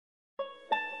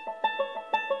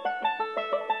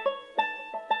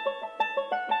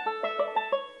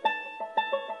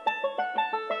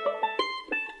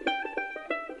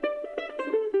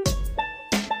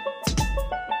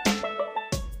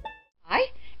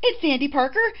Sandy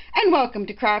Parker, and welcome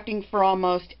to Crafting for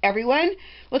Almost Everyone.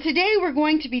 Well, today we're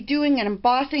going to be doing an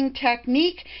embossing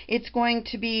technique. It's going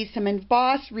to be some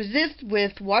emboss resist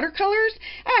with watercolors.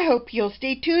 I hope you'll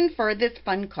stay tuned for this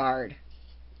fun card.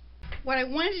 What I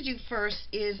wanted to do first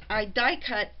is I die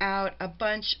cut out a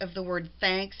bunch of the word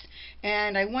thanks,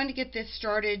 and I want to get this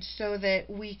started so that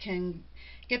we can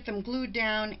get them glued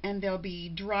down and they'll be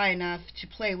dry enough to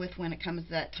play with when it comes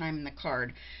to that time in the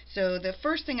card. So the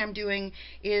first thing I'm doing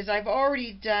is I've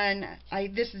already done,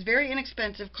 this is very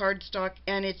inexpensive cardstock,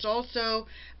 and it's also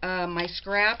my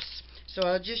scraps. So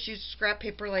I'll just use scrap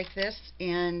paper like this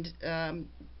and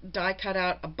die cut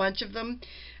out a bunch of them.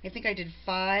 I think I did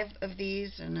 5 of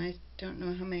these, and I don't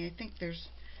know how many. I think there's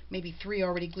maybe 3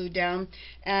 already glued down.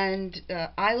 And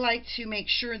I like to make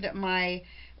sure that my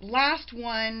last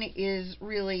one is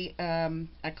really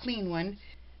a clean one,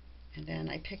 and then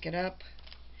I pick it up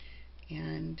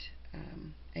and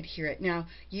adhere it. Now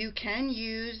you can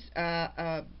use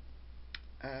a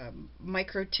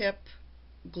micro tip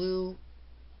glue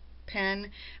pen.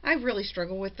 I really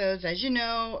struggle with those. As you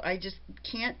know, I just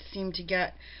can't seem to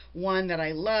get one that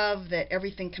I love, that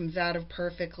everything comes out of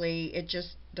perfectly. It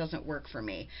just doesn't work for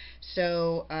me.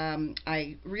 So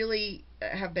I really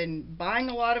have been buying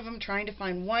a lot of them, trying to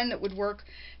find one that would work,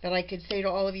 that I could say to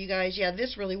all of you guys, yeah,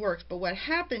 this really works. But what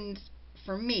happens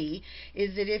for me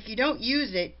is that if you don't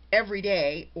use it every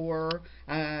day or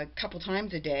a couple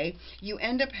times a day, you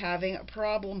end up having a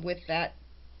problem with that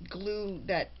glue,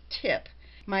 that tip.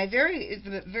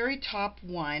 The very top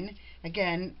one,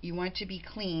 again, you want to be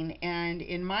clean, and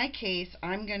in my case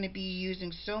I'm going to be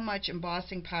using so much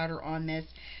embossing powder on this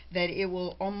that it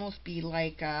will almost be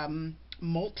like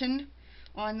molten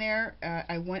on there.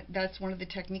 That's one of the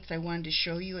techniques I wanted to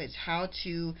show you, is how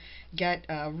to get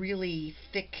a really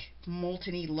thick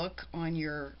molten-y look on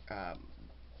your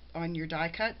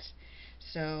die cuts.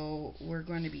 So we're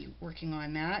going to be working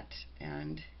on that,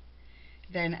 and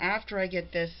then after I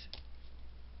get this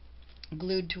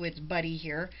glued to its buddy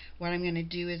here, what I'm going to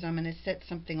do is I'm going to set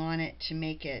something on it to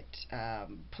make it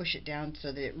push it down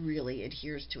so that it really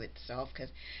adheres to itself, because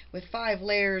with 5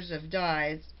 layers of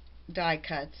die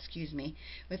cuts,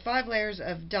 with 5 layers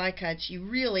of die cuts, you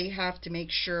really have to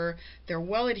make sure they're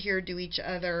well adhered to each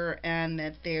other and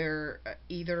that they're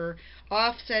either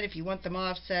offset if you want them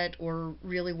offset, or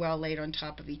really well laid on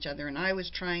top of each other. And I was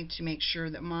trying to make sure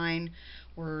that mine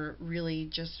were really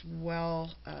just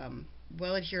well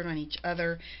adhered on each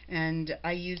other, and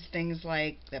I use things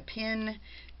like the pin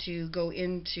to go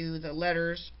into the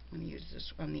letters. I'm going to use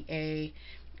this on the A,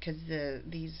 because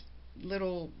these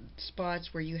little spots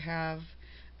where you have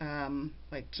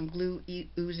like some glue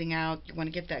oozing out, you want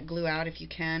to get that glue out if you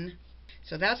can.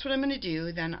 So that's what I'm going to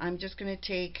do. Then I'm just going to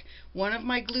take one of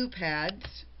my glue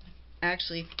pads,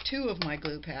 actually 2 of my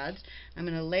glue pads. I'm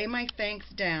going to lay my thanks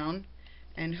down,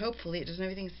 and hopefully it doesn't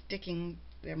have anything sticking.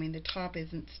 I mean, the top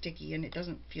isn't sticky, and it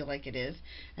doesn't feel like it is.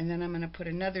 And then I'm going to put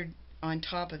another on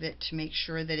top of it to make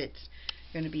sure that it's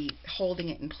going to be holding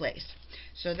it in place.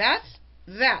 So that's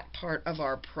that part of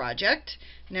our project.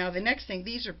 Now the next thing,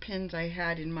 these are pins I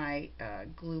had in my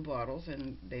glue bottles,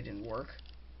 and they didn't work.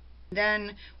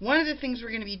 Then one of the things we're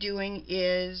going to be doing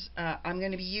is I'm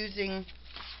going to be using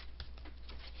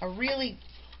a really,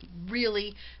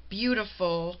 really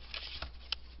beautiful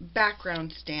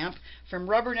background stamp from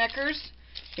Rubberneckers.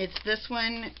 It's this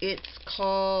one. It's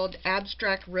called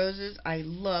Abstract Roses. I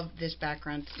love this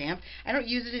background stamp. I don't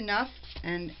use it enough,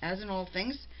 and as in all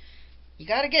things, you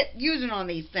got to get using on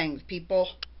these things, people.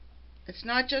 It's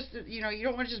not just, you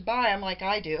don't want to just buy them like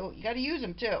I do. You got to use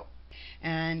them too.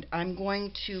 And I'm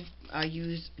going to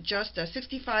use just a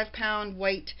 65-pound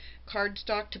white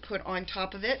cardstock to put on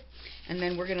top of it, and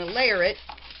then we're going to layer it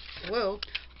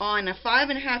on a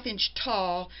 5.5-inch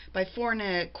tall by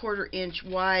 4.25-inch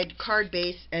wide card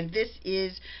base. And this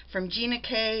is from Gina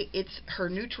K. It's her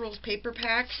Neutrals paper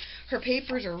pack. Her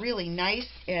papers are really nice,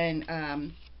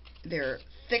 and they're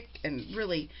thick and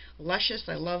really luscious.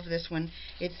 I love this one.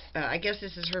 It's I guess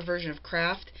this is her version of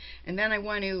Craft. And then I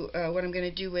want to what I'm going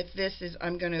to do with this is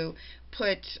I'm going to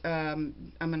put I'm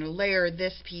going to layer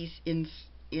this piece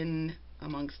in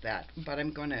amongst that, but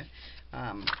I'm going to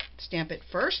stamp it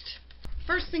first.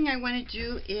 First thing I want to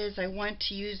do is I want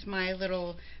to use my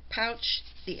little pouch,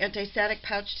 the anti-static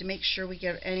pouch, to make sure we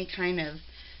get any kind of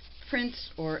prints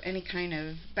or any kind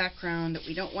of background that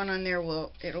we don't want on there.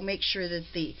 It'll make sure that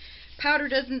the powder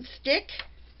doesn't stick.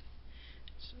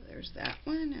 So there's that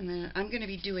one. And then I'm going to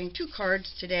be doing 2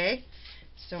 cards today,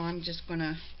 so I'm just going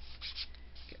to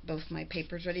get both my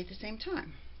papers ready at the same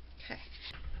time. Okay.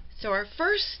 So our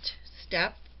first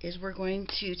step is we're going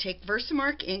to take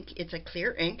Versamark ink. It's a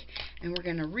clear ink, and we're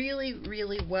going to really,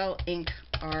 really well ink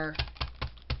our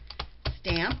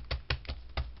stamp.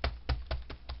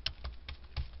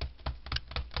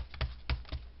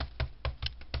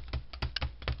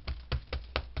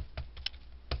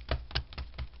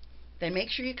 Then make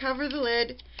sure you cover the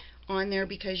lid on there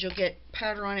because you'll get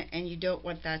powder on it and you don't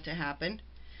want that to happen.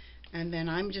 And then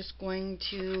I'm just going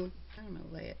to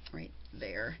lay it right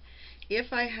there.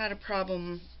 If I had a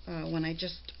problem when I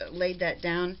just laid that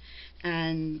down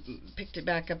and picked it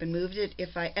back up and moved it,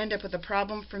 if I end up with a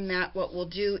problem from that, what we'll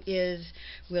do is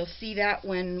we'll see that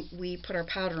when we put our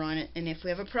powder on it. And if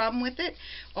we have a problem with it,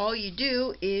 all you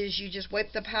do is you just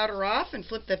wipe the powder off and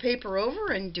flip the paper over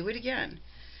and do it again.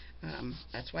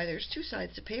 That's why there's two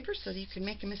sides of paper, so that you can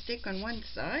make a mistake on one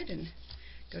side and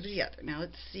go to the other. Now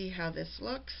let's see how this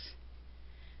looks.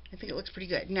 I think it looks pretty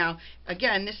good. Now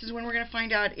again, this is when we're going to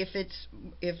find out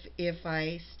if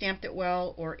I stamped it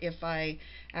well or if I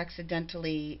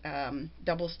accidentally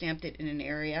double stamped it in an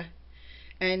area.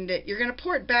 And you're going to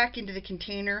pour it back into the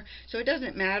container, so it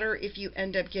doesn't matter if you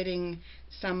end up getting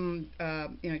some,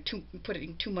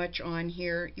 putting too much on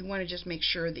here. You want to just make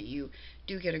sure that you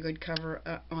do get a good cover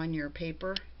on your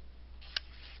paper.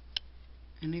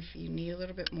 And if you need a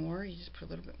little bit more, you just put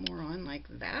a little bit more on like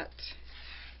that.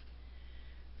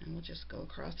 And we'll just go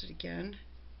across it again.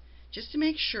 Just to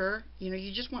make sure,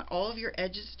 you just want all of your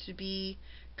edges to be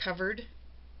covered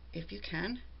if you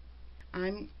can.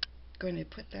 I'm going to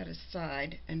put that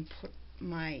aside and put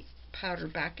my powder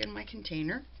back in my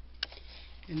container,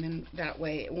 and then that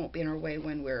way it won't be in our way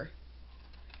when we're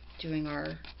doing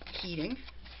our heating.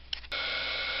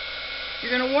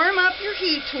 You're going to warm up your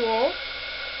heat tool,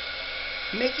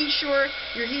 making sure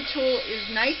your heat tool is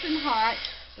nice and hot.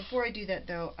 Before I do that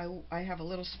though, I have a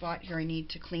little spot here I need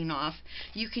to clean off.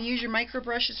 You can use your micro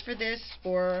brushes for this,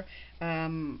 or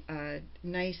a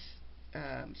nice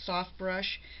soft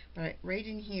brush, but right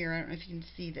in here, I don't know if you can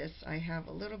see this, I have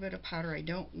a little bit of powder I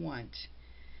don't want.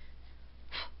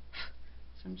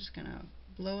 So I'm just going to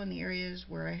blow in the areas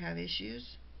where I have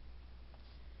issues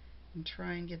and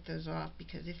try and get those off,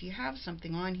 because if you have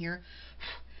something on here,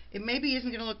 it maybe isn't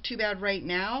going to look too bad right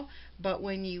now, but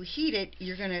when you heat it,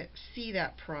 you're going to see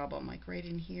that problem. Like right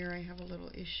in here, I have a little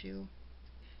issue.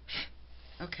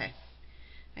 Okay,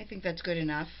 I think that's good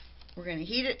enough. We're going to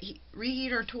heat it,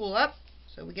 reheat our tool up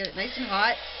so we get it nice and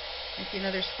hot. I see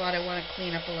another spot I want to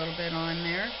clean up a little bit on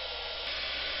there.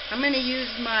 I'm going to use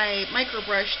my micro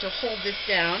brush to hold this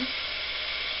down.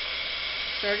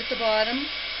 Start at the bottom.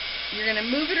 You're going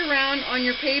to move it around on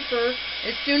your paper.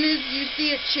 As soon as you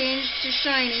see it change to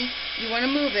shiny, you want to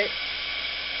move it.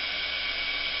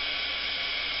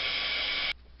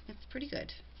 It's pretty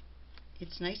good.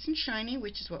 It's nice and shiny,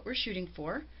 which is what we're shooting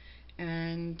for.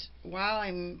 And while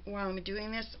I'm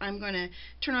doing this, I'm going to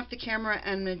turn off the camera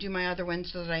and I'm going to do my other one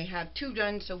so that I have two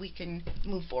done so we can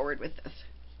move forward with this.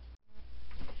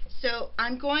 So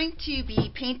I'm going to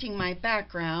be painting my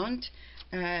background.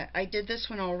 I did this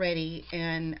one already,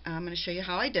 and I'm going to show you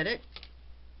how I did it.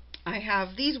 I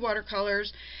have these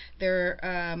watercolors. They're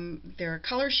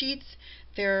color sheets.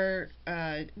 They're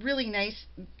really nice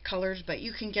colors, but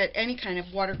you can get any kind of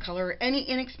watercolor. Any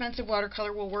inexpensive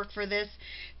watercolor will work for this.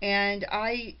 And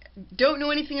I don't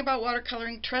know anything about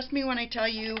watercoloring. Trust me when I tell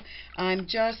you I'm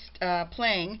just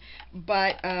playing.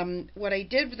 But what I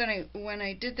did when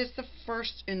I did this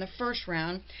in the first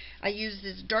round, I used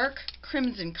this dark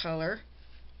crimson color,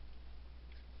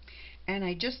 and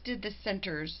I just did the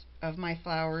centers of my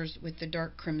flowers with the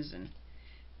dark crimson.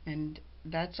 And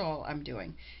that's all I'm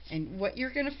doing. And what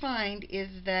you're going to find is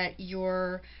that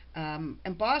your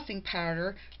embossing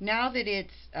powder, now that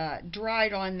it's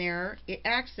dried on there, it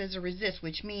acts as a resist,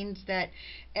 which means that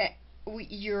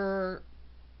your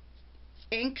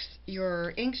inks,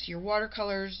 your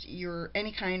watercolors,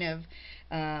 any kind of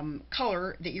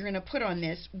color that you're going to put on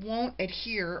this won't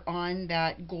adhere on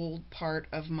that gold part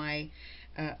of my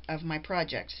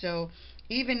project. So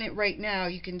even right now,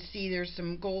 you can see there's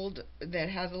some gold that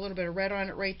has a little bit of red on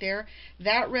it right there.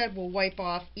 That red will wipe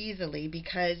off easily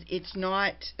because it's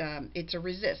not, it's a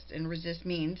resist, and resist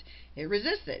means it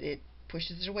resists it. It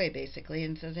pushes it away basically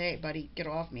and says, hey buddy, get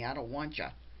off me, I don't want you.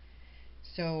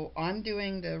 So I'm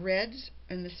doing the reds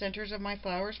in the centers of my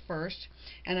flowers first,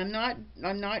 and I'm not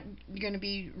going to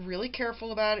be really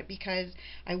careful about it because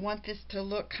I want this to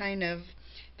look kind of,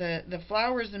 the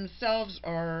flowers themselves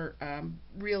are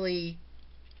really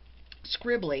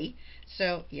scribbly.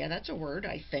 So yeah, that's a word,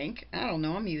 I think. I don't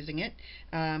know, I'm using it.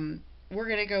 we're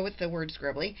going to go with the word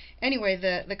scribbly. Anyway,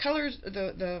 the colors,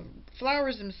 the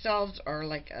flowers themselves are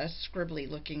like a scribbly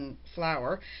looking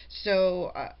flower.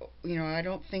 So, you know, I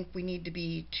don't think we need to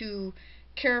be too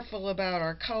careful about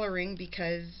our coloring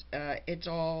because it's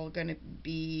all going to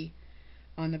be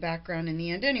on the background in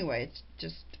the end anyway. It's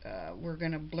just, we're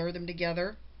going to blur them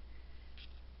together.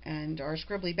 And our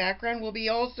scribbly background will be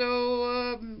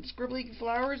also scribbly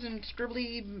flowers and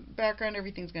scribbly background.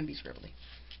 Everything's going to be scribbly.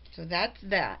 So that's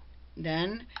that.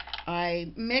 Then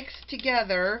I mix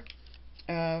together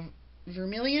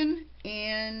vermilion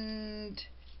and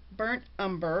burnt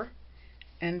umber,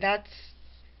 and that's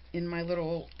in my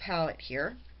little palette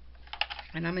here.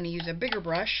 And I'm going to use a bigger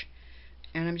brush,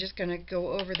 and I'm just going to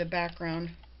go over the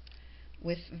background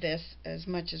with this as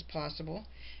much as possible.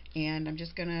 And I'm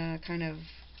just going to kind of,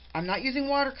 I'm not using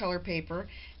watercolor paper,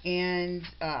 and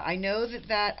I know that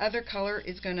that other color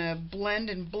is going to blend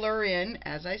and blur in,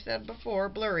 as I said before,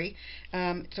 blurry.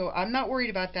 So I'm not worried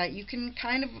about that. You can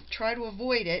kind of try to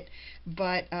avoid it,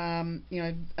 but you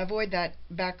know, avoid that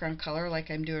background color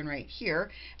like I'm doing right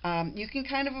here. You can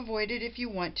kind of avoid it if you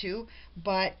want to,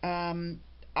 but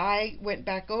I went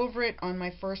back over it on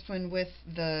my first one with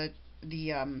the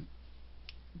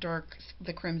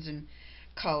crimson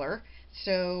color.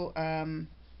 So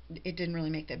it didn't really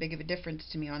make that big of a difference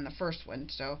to me on the first one,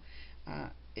 so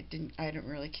it didn't. I didn't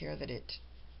really care that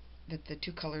the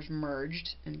two colors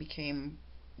merged and became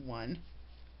one.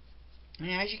 And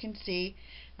as you can see,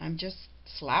 I'm just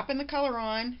slapping the color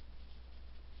on.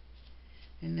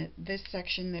 And this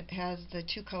section that has the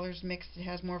two colors mixed, it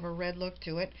has more of a red look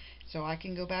to it, so I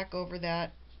can go back over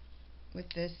that with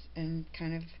this and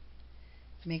kind of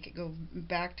make it go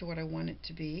back to what I want it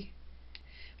to be.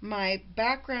 My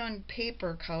background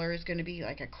paper color is going to be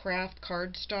like a craft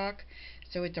cardstock,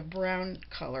 so it's a brown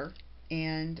color.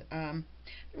 And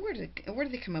where do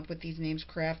they come up with these names,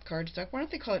 craft cardstock? Why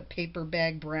don't they call it paper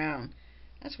bag brown?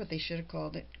 That's what they should have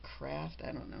called it, craft.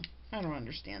 I don't know. I don't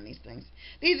understand these things.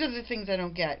 These are the things I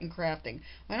don't get in crafting.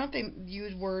 Why don't they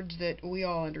use words that we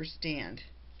all understand?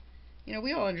 You know,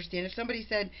 we all understand. If somebody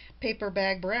said paper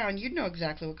bag brown, you'd know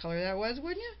exactly what color that was,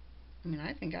 wouldn't you? I mean,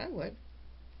 I think I would.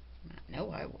 No,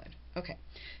 I would. Okay,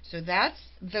 so that's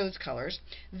those colors.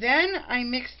 Then I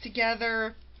mixed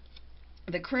together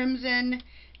the crimson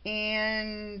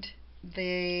and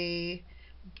the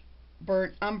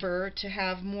burnt umber to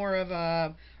have more of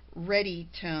a reddy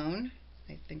tone.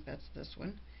 I think that's this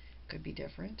one. Could be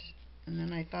different. And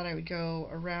then I thought I would go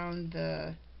around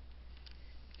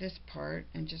this part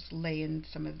and just lay in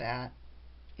some of that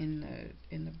in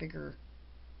the bigger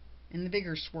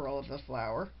swirl of the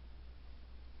flower.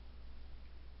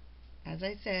 As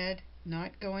I said,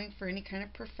 not going for any kind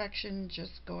of perfection,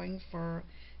 just going for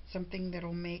something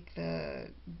that'll make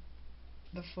the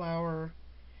flower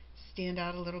stand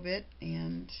out a little bit,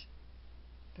 and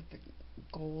that the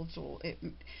golds will.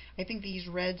 I think these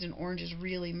reds and oranges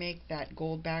really make that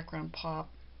gold background pop.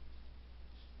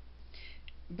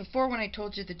 Before, when I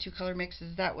told you the two color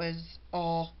mixes, that was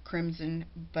all crimson,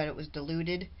 but it was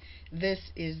diluted. This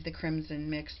is the crimson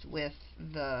mixed with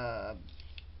the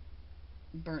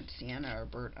burnt sienna or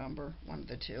burnt umber, one of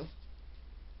the two.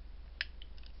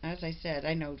 As I said,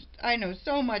 I know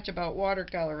so much about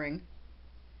watercoloring.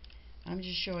 I'm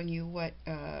just showing you what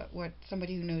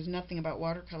somebody who knows nothing about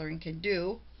watercoloring can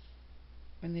do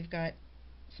when they've got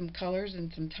some colors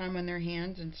and some time on their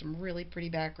hands and some really pretty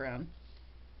background.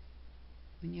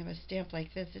 When you have a stamp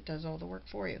like this, it does all the work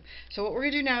for you. So what we're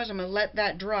going to do now is I'm going to let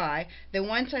that dry. Then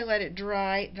once I let it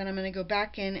dry, then I'm going to go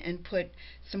back in and put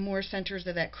some more centers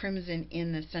of that crimson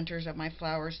in the centers of my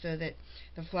flower so that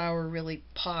the flower really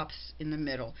pops in the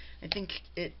middle. I think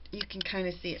you can kind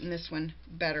of see it in this one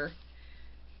better.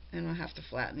 And I'll have to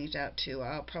flatten these out too.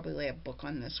 I'll probably lay a book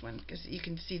on this one because you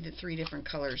can see the three different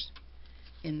colors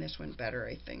in this one better,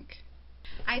 I think.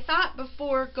 I thought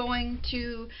before going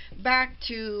back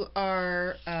to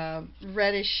our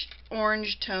reddish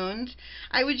orange tones,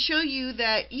 I would show you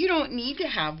that you don't need to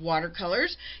have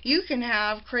watercolors. You can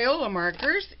have Crayola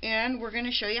markers, and we're going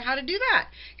to show you how to do that,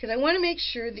 because I want to make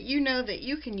sure that you know that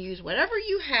you can use whatever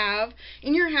you have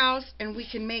in your house and we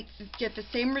can get the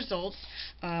same results.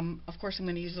 Of course, I'm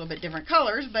going to use a little bit different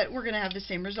colors, but we're going to have the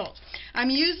same results. I'm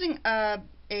using a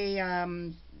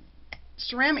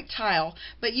ceramic tile,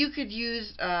 but you could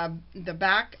use the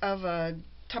back of a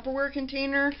Tupperware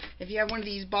container. If you have one of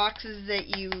these boxes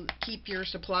that you keep your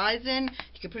supplies in,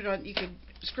 you could put it on. You could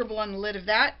scribble on the lid of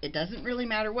that. It doesn't really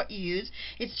matter what you use.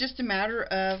 It's just a matter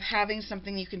of having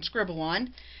something you can scribble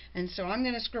on. And so I'm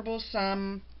going to scribble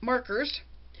some markers.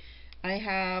 I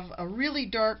have a really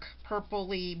dark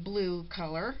purpley blue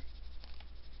color.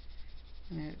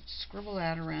 I'm going to scribble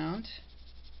that around.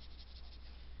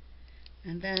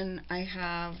 And then I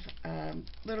have a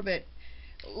little bit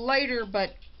lighter but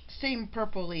same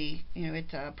purpley,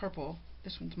 it's a purple.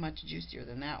 This one's much juicier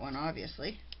than that one,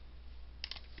 obviously.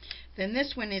 Then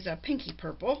this one is a pinky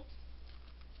purple.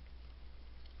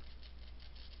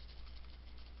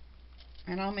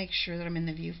 And I'll make sure that I'm in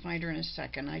the viewfinder in a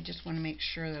second. I just want to make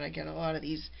sure that I get a lot of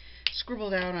these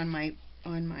scribbled out on my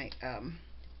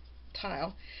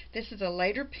tile. This is a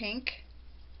lighter pink,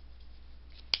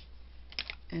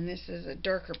 and this is a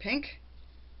darker pink.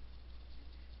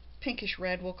 Pinkish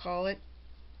red, we'll call it.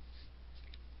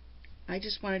 I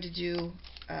just wanted to do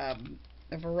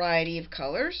a variety of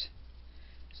colors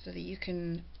so that you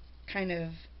can kind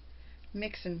of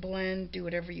mix and blend, do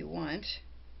whatever you want.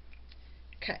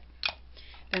 Okay.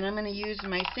 Then I'm going to use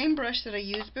my same brush that I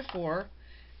used before,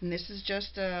 and this is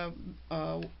just a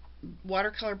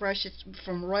watercolor brush. It's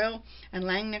from Royal and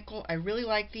Langnickel. I really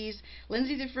like these.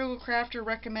 Lindsay the Frugal Crafter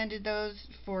recommended those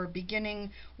for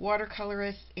beginning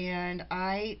watercolorists, and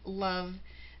I love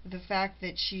the fact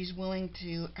that she's willing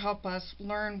to help us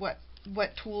learn what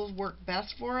tools work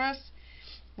best for us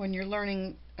when you're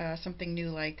learning something new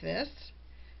like this.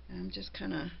 And I'm just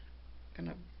kind of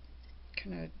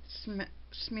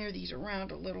smear these around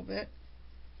a little bit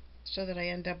so that I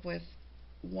end up with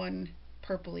one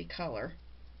purpley color.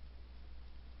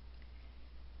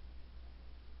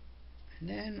 And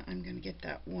then I'm going to get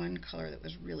that one color that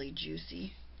was really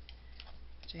juicy,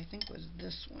 which I think was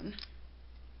this one,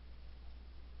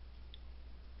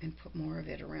 and put more of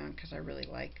it around because I really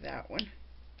like that one.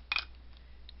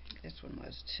 I think this one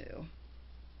was too.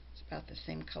 It's about the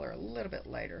same color, a little bit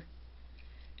lighter.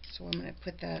 So I'm going to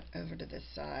put that over to this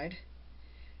side.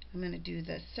 I'm going to do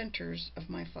the centers of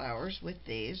my flowers with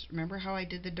these. Remember how I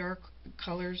did the dark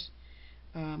colors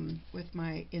with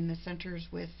in the centers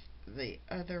with the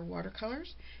other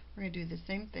watercolors? We're going to do the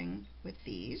same thing with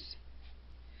these.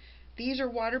 These are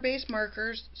water-based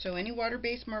markers, so any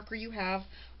water-based marker you have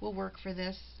will work for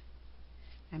this.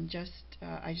 I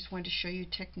just wanted to show you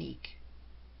technique.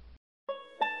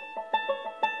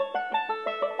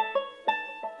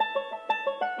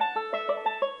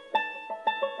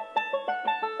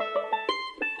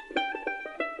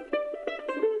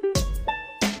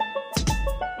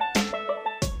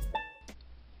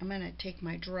 I'm going to take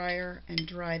my dryer and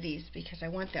dry these because I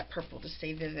want that purple to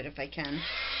stay vivid if I can.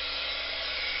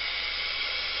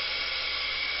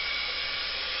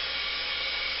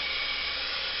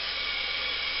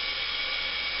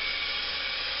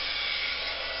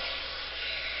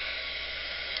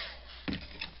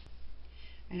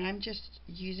 And I'm just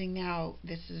using now,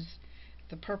 this is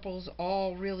the purples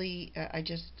all really, I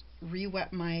just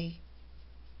re-wet my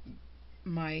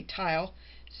tile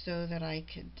so that I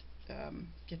could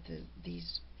get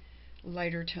these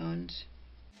lighter tones.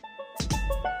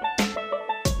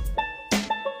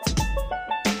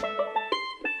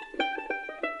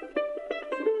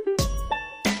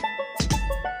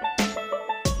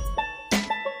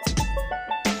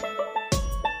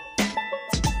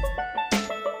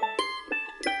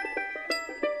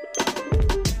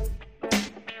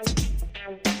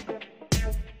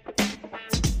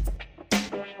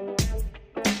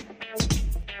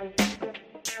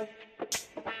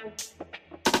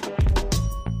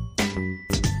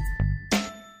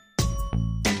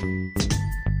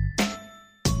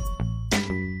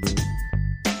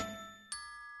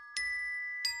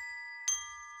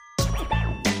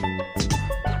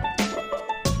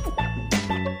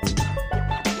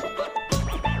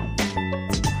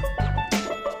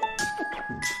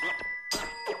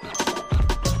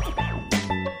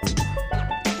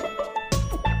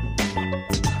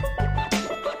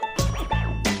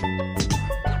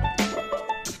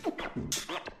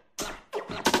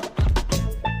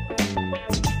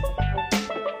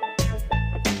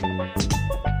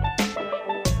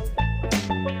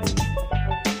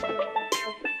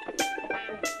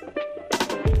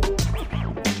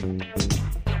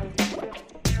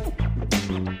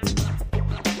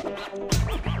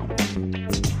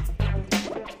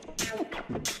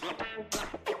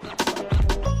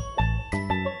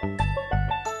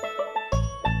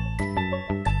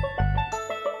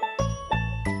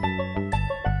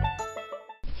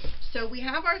 So we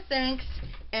have our thanks,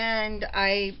 and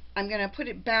I'm going to put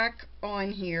it back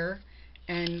on here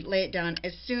and lay it down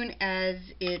as soon as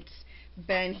it's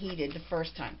been heated the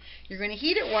first time. You're going to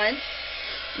heat it once.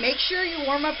 Make sure you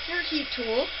warm up your heat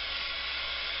tool.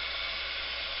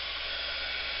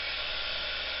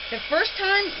 The first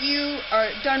time you are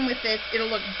done with this, it'll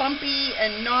look bumpy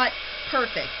and not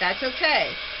perfect. That's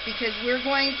okay, because we're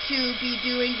going to be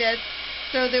doing this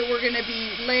so that we're going to be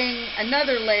laying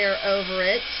another layer over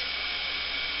it.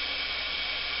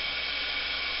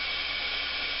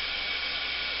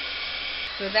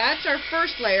 So that's our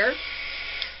first layer.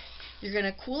 You're going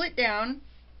to cool it down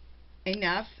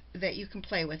enough that you can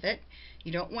play with it.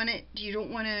 You don't want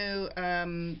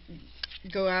to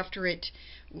go after it.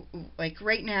 Like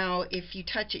right now, if you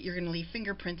touch it, you're going to leave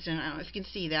fingerprints in it. I don't know if you can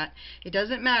see that. It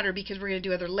doesn't matter because we're going to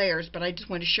do other layers, but I just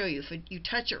want to show you. If you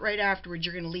touch it right afterwards,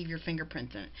 you're going to leave your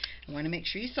fingerprints in it. I want to make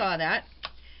sure you saw that.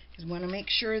 I want to make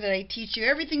sure that I teach you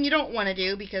everything you don't want to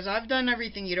do, because I've done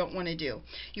everything you don't want to do.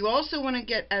 You also want to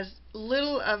get as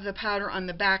little of the powder on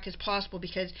the back as possible,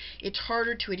 because it's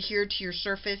harder to adhere to your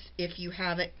surface if you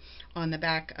have it on the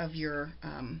back of your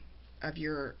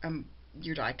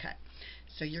die cut.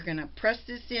 So you're going to press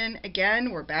this in.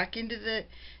 Again, we're back into the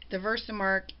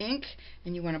Versamark ink,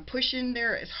 and you want to push in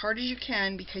there as hard as you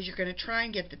can, because you're going to try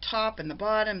and get the top and the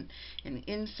bottom and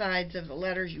the insides of the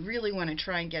letters. You really want to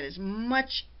try and get as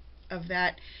much of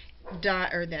that dye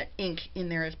or that ink in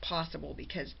there as possible,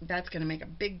 because that's going to make a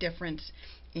big difference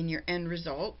in your end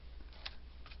result.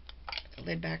 Put the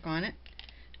lid back on it.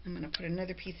 I'm going to put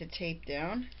another piece of tape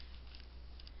down.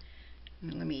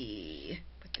 And let me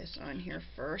put this on here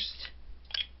first.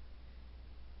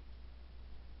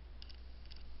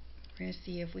 We're going to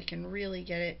see if we can really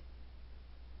get it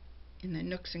in the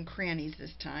nooks and crannies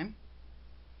this time.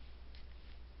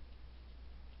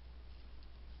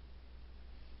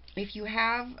 If you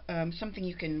have something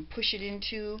you can push it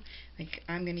into, like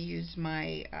I'm going to use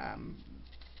my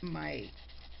my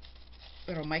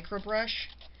little micro brush.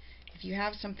 If you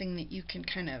have something that you can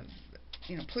kind of,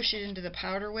 push it into the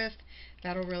powder with,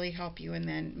 that'll really help you. And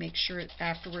then make sure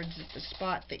afterwards that the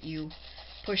spot that you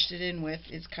pushed it in with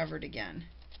is covered again.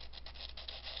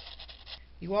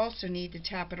 You also need to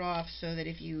tap it off so that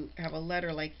if you have a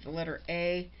letter like the letter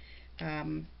A,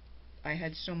 I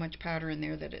had so much powder in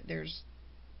there that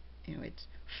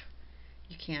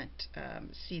you can't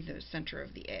see the center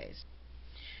of the A's.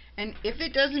 And if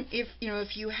it doesn't,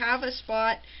 if you have a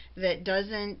spot that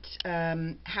doesn't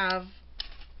have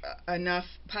enough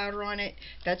powder on it,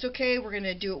 that's okay. We're going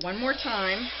to do it one more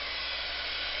time.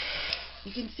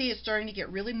 You can see it's starting to get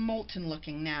really molten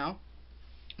looking now,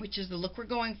 which is the look we're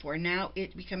going for. Now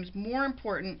it becomes more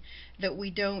important that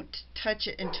we don't touch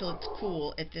it until it's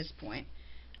cool at this point.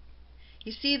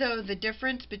 You see, though, the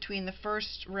difference between the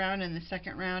first round and the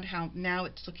second round, how now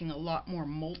it's looking a lot more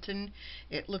molten.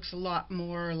 It looks a lot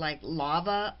more like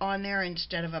lava on there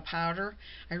instead of a powder.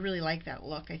 I really like that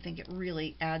look. I think it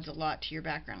really adds a lot to your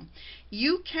background.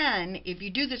 You can, if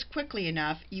you do this quickly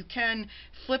enough, you can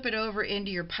flip it over into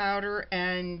your powder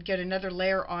and get another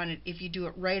layer on it if you do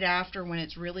it right after when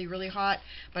it's really, really hot.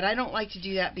 But I don't like to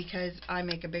do that because I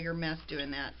make a bigger mess doing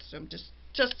that. So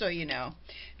just so you know.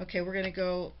 Okay, we're going to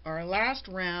go our last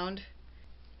round.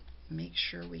 Make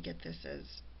sure we get this as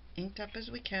inked up as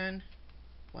we can.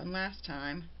 One last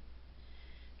time.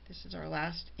 This is our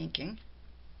last inking.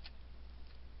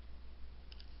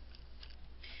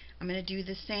 I'm going to do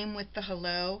the same with the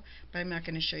hello, but I'm not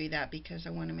going to show you that because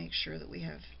I want to make sure that we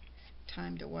have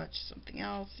time to watch something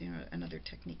else, another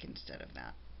technique instead of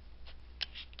that.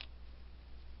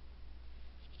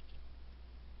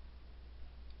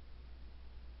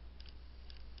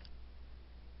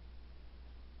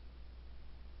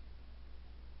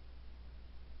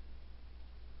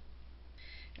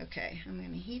 Okay, I'm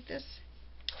going to heat this.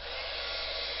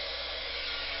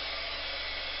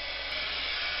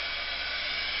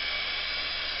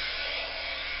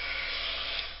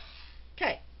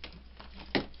 Okay.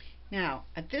 Now,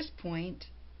 at this point,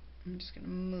 I'm just going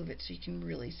to move it so you can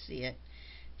really see it.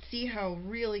 See how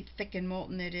really thick and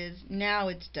molten it is? Now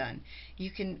it's done.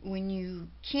 You can, when you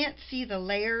can't see the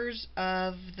layers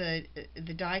of the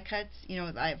die cuts,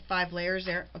 I have 5 layers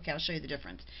there. Okay, I'll show you the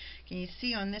difference. Can you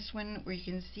see on this one where you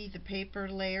can see the paper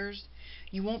layers?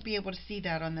 You won't be able to see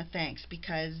that on the thanks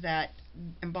because that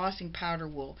embossing powder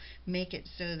will make it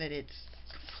so that it's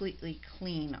completely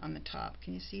clean on the top.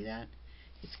 Can you see that?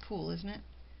 It's cool, isn't it?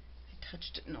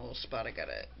 Touched it in a little spot. I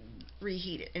gotta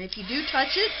reheat it. And if you do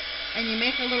touch it and you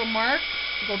make a little mark,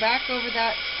 go back over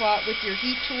that spot with your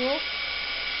heat tool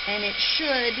and it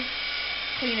should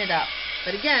clean it up.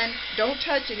 But again, don't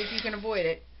touch it if you can avoid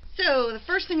it. So the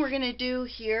first thing we're going to do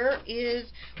here is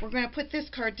we're going to put this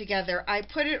card together. I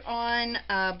put it on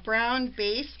a brown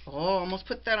base. Oh, almost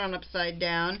put that on upside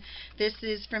down. This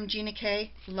is from Gina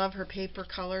K. Love her paper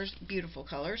colors. Beautiful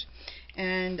colors.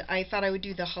 And I thought I would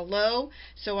do the hello.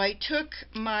 So I took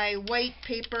my white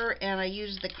paper and I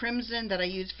used the crimson that I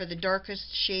used for the darkest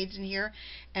shades in here.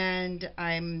 And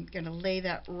I'm going to lay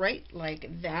that right like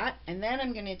that. And then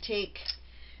I'm going to take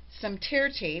some tear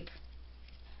tape.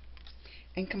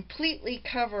 and completely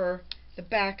cover the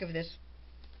back of this,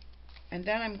 and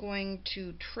then I'm going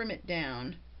to trim it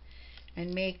down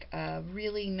and make a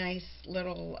really nice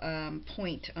little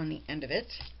point on the end of it.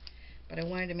 But I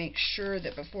wanted to make sure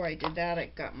that before I did that,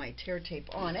 I got my tear tape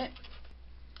on it.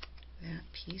 That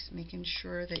piece, making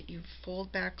sure that you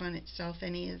fold back on itself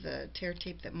any of the tear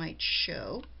tape that might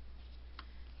show.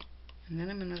 And then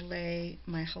I'm going to lay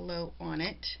my hello on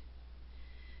it.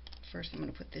 First I'm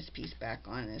going to put this piece back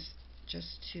on this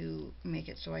just to make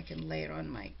it so I can lay it on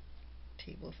my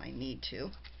table if I need to.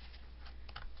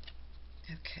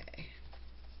 Okay.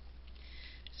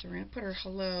 So we're going to put our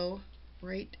hello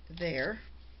right there.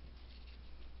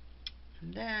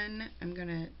 And then I'm going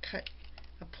to cut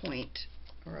a point,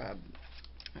 or a,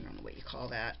 I don't know what you call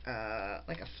that,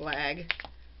 like a flag.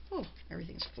 Oh,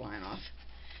 everything's flying off.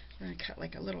 We're going to cut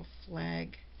like a little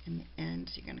flag in the end.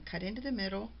 So you're going to cut into the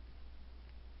middle,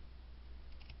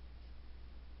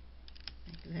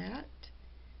 like that.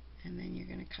 And then you're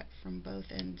going to cut from both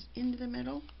ends into the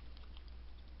middle.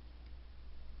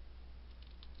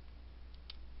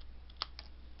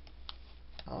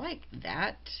 Like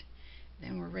that.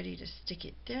 Then we're ready to stick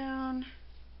it down.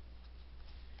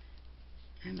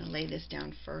 I'm going to lay this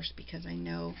down first because I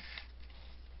know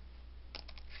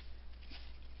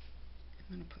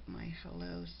I'm going to put my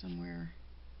hello somewhere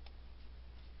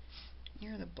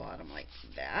near the bottom like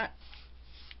that.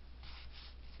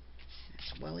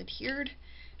 That's well adhered.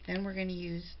 Then we're going to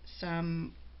use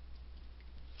some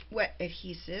wet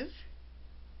adhesive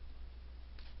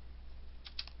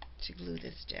to glue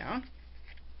this down.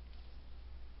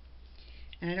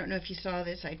 And I don't know if you saw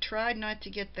this, I tried not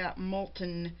to get that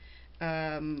molten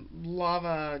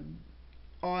lava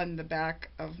on the back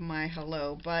of my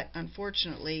hello, but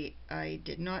unfortunately I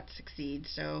did not succeed.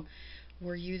 So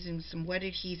we're using some wet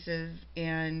adhesive,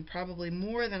 and probably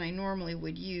more than I normally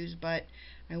would use, but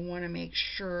I want to make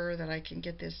sure that I can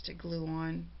get this to glue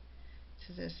on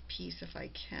to this piece if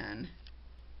I can.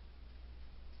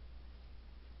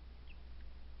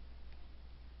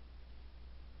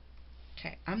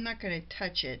 Okay, I'm not going to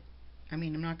touch it. I'm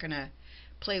not going to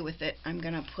play with it. I'm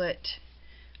going to put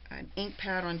an ink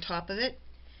pad on top of it,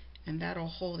 and that'll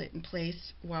hold it in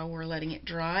place while we're letting it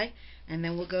dry. And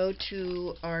then we'll go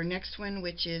to our next one,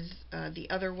 which is the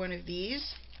other one of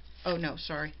these. Oh no,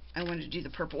 sorry, I wanted to do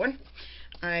the purple one.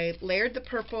 I layered the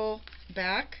purple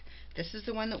back. This is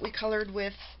the one that we colored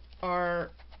with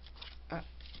our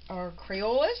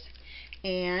Crayolas.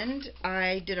 And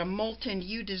I did a Molten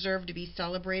You Deserve to Be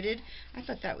Celebrated. I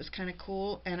thought that was kind of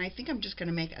cool, and I think I'm just going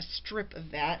to make a strip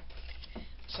of that.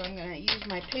 So I'm going to use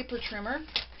my paper trimmer,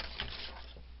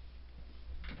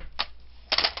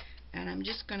 and I'm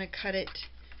just going to cut it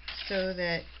so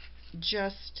that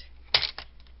just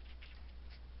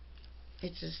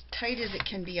it's as tight as it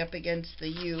can be up against the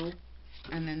U,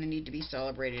 and then they need to be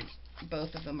celebrated.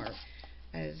 Both of them are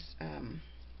as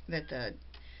that the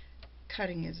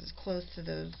cutting is as close to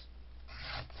those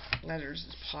letters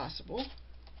as possible.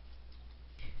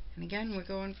 And again, we're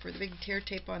going for the big tear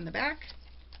tape on the back.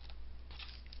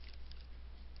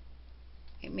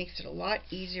 It makes it a lot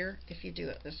easier if you do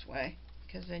it this way,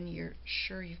 because then you're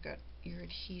sure you've got your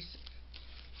adhesive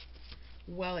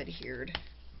well adhered.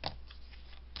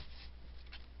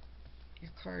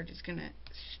 Your card is going to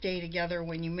stay together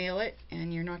when you mail it,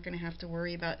 and you're not going to have to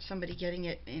worry about somebody getting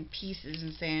it in pieces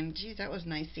and saying, geez, that was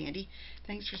nice, Sandy.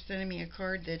 Thanks for sending me a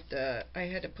card that I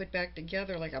had to put back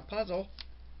together like a puzzle.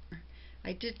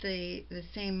 I did the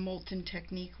same Molten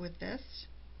technique with this.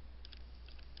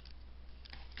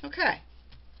 Okay,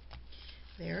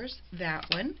 there's that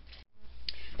one.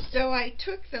 So I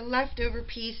took the leftover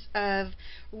piece of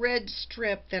red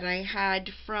strip that I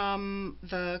had from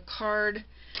the card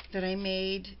that I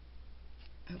made,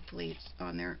 hopefully it's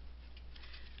on there,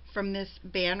 from this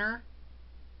banner.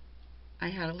 I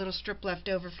had a little strip left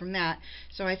over from that,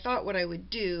 so I thought what I would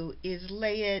do is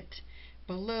lay it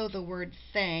below the word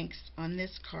thanks on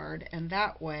this card, and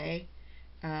that way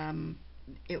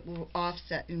it will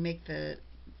offset and make the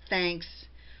thanks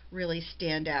really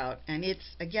stand out. And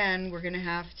it's, again, we're going to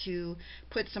have to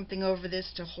put something over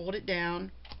this to hold it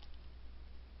down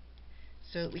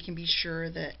so that we can be sure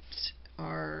that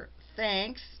our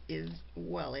thanks is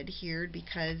well adhered,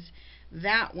 because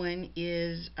that one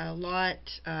is a lot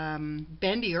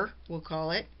bendier, we'll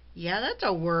call it. Yeah, that's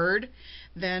a word,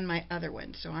 than my other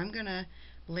one. So I'm going to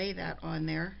lay that on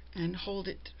there and hold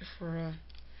it for a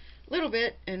little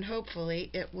bit, and hopefully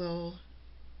it will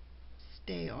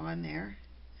stay on there.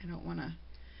 I don't want to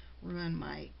ruin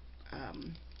my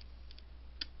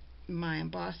my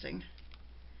embossing.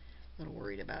 A little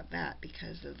worried about that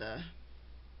because of the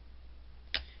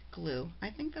glue. I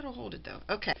think that'll hold it though.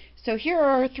 Okay, so here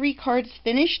are our 3 cards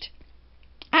finished.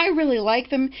 I really like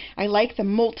them. I like the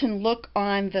molten look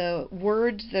on the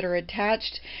words that are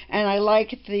attached, and I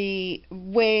like the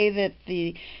way that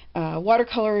the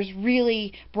watercolors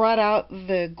really brought out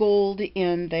the gold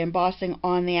in the embossing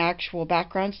on the actual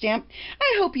background stamp.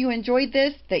 I hope you enjoyed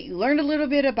this, that you learned a little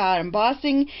bit about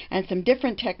embossing and some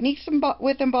different techniques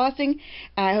with embossing.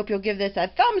 I hope you'll give this a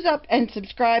thumbs up and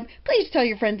subscribe. Please tell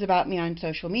your friends about me on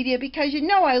social media because you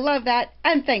know I love that,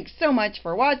 and thanks so much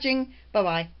for watching.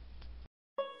 Bye-bye.